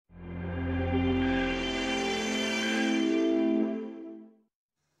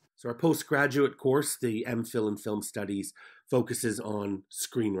So our postgraduate course, the M.Phil in Film Studies, focuses on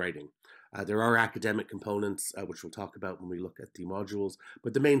screenwriting. There are academic components, which we'll talk about when we look at the modules,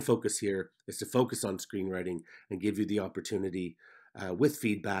 but the main focus here is to focus on screenwriting and give you the opportunity, with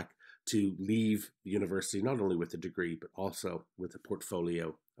feedback, to leave the university not only with a degree, but also with a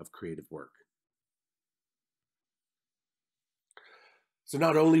portfolio of creative work. So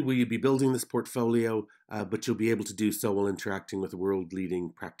not only will you be building this portfolio, but you'll be able to do so while interacting with world-leading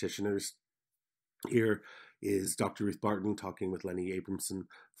practitioners. Here is Dr. Ruth Barton talking with Lenny Abramson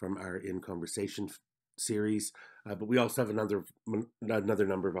from our In Conversation series, but we also have another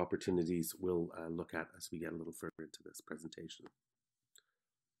number of opportunities we'll look at as we get a little further into this presentation.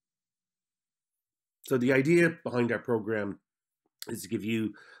 So the idea behind our program is to give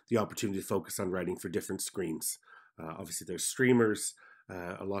you the opportunity to focus on writing for different screens. Obviously there's streamers,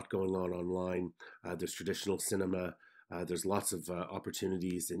 a lot going on online. There's traditional cinema. There's lots of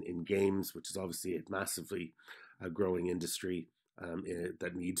opportunities in games, which is obviously a massively growing industry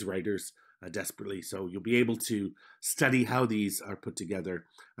that needs writers desperately. So you'll be able to study how these are put together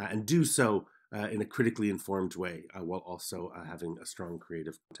and do so in a critically informed way while also having a strong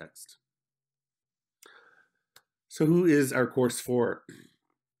creative context. So who is our course for?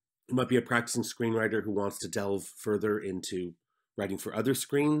 You might be a practicing screenwriter who wants to delve further into writing for other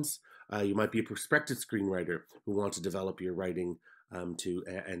screens. You might be a prospective screenwriter who wants to develop your writing to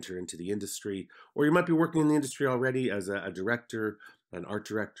enter into the industry, or you might be working in the industry already as a director, an art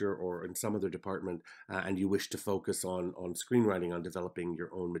director, or in some other department, and you wish to focus on screenwriting, on developing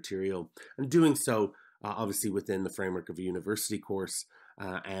your own material, and doing so obviously within the framework of a university course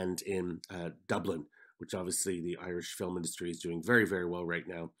and in Dublin, which obviously the Irish film industry is doing very, very well right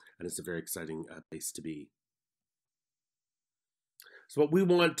now, and it's a very exciting place to be. So what we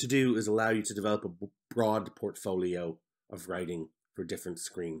want to do is allow you to develop a broad portfolio of writing for different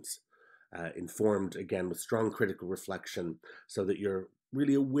screens, informed, again, with strong critical reflection, so that you're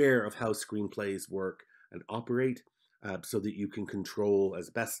really aware of how screenplays work and operate, so that you can control as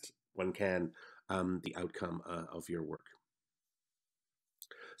best one can the outcome of your work.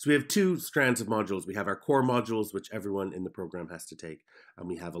 So we have two strands of modules. We have our core modules, which everyone in the program has to take, and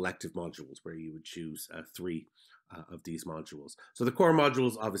we have elective modules where you would choose three of these modules. So the core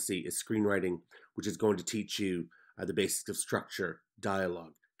modules obviously is screenwriting, which is going to teach you the basics of structure,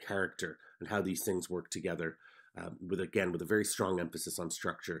 dialogue, character, and how these things work together, with a very strong emphasis on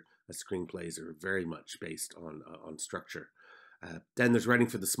structure, as screenplays are very much based on structure. Then there's writing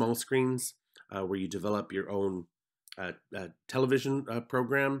for the small screens, where you develop your own television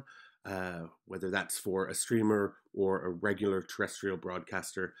program, whether that's for a streamer or a regular terrestrial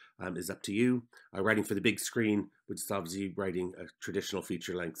broadcaster is up to you. Writing for the big screen, which is obviously writing a traditional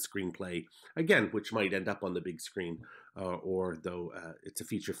feature-length screenplay, again, which might end up on the big screen, or though it's a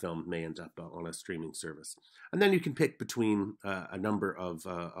feature film, may end up on a streaming service. And then you can pick between a number of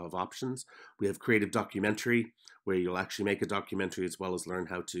options. We have creative documentary, where you'll actually make a documentary as well as learn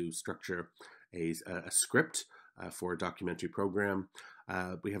how to structure a script for a documentary program.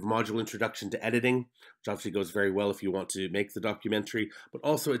 We have module introduction to editing, which obviously goes very well if you want to make the documentary, but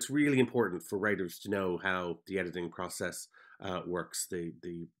also it's really important for writers to know how the editing process works.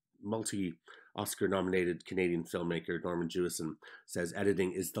 The multi-Oscar nominated Canadian filmmaker Norman Jewison says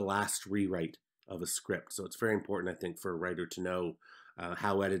editing is the last rewrite of a script. So it's very important, I think, for a writer to know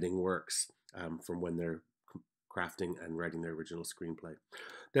how editing works from when they're crafting and writing their original screenplay.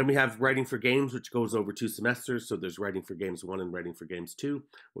 Then we have writing for games, which goes over 2 semesters. So there's writing for games 1 and writing for games 2,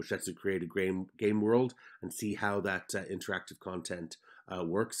 which lets you create a game world and see how that interactive content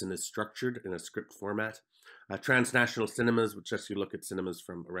works and is structured in a script format. Transnational cinemas, which lets you look at cinemas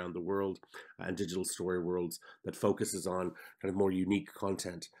from around the world, and digital story worlds that focuses on kind of more unique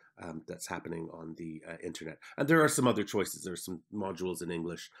content that's happening on the internet. And there are some other choices. There are some modules in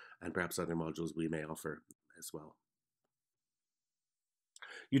English and perhaps other modules we may offer as well.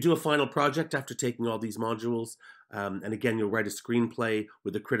 You do a final project after taking all these modules, and again, you'll write a screenplay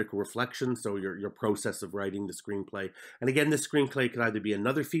with a critical reflection, so your process of writing the screenplay. And again, this screenplay could either be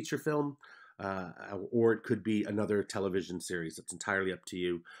another feature film, or it could be another television series. It's entirely up to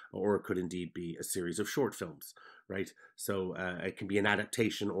you, or it could indeed be a series of short films, right? So it can be an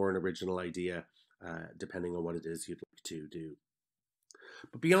adaptation or an original idea, depending on what it is you'd like to do.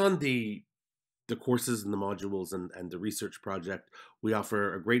 But beyond the courses and the modules and the research project, we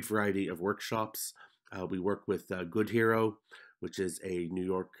offer a great variety of workshops. We work with Good Hero, which is a New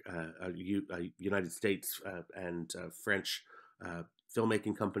York, United States and French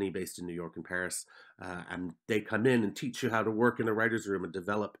filmmaking company based in New York and Paris. And they come in and teach you how to work in a writer's room and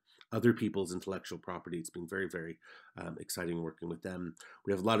develop other people's intellectual property. It's been very, very exciting working with them.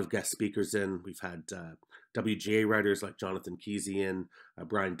 We have a lot of guest speakers in. We've had WGA writers like Jonathan Kesey in,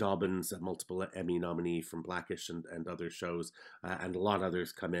 Brian Dobbins, a multiple Emmy nominee from Blackish and other shows, and a lot of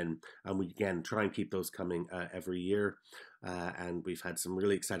others come in. And we, again, try and keep those coming every year. And we've had some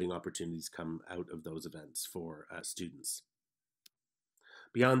really exciting opportunities come out of those events for students.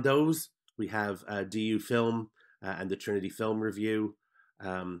 Beyond those, we have DU Film and the Trinity Film Review.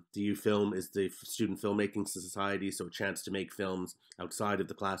 DU Film is the Student Filmmaking Society, so a chance to make films outside of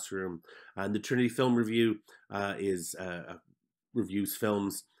the classroom. And the Trinity Film Review reviews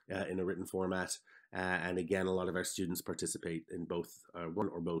films in a written format. And again, a lot of our students participate in both one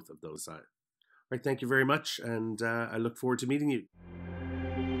or both of those. Right, thank you very much, and I look forward to meeting you.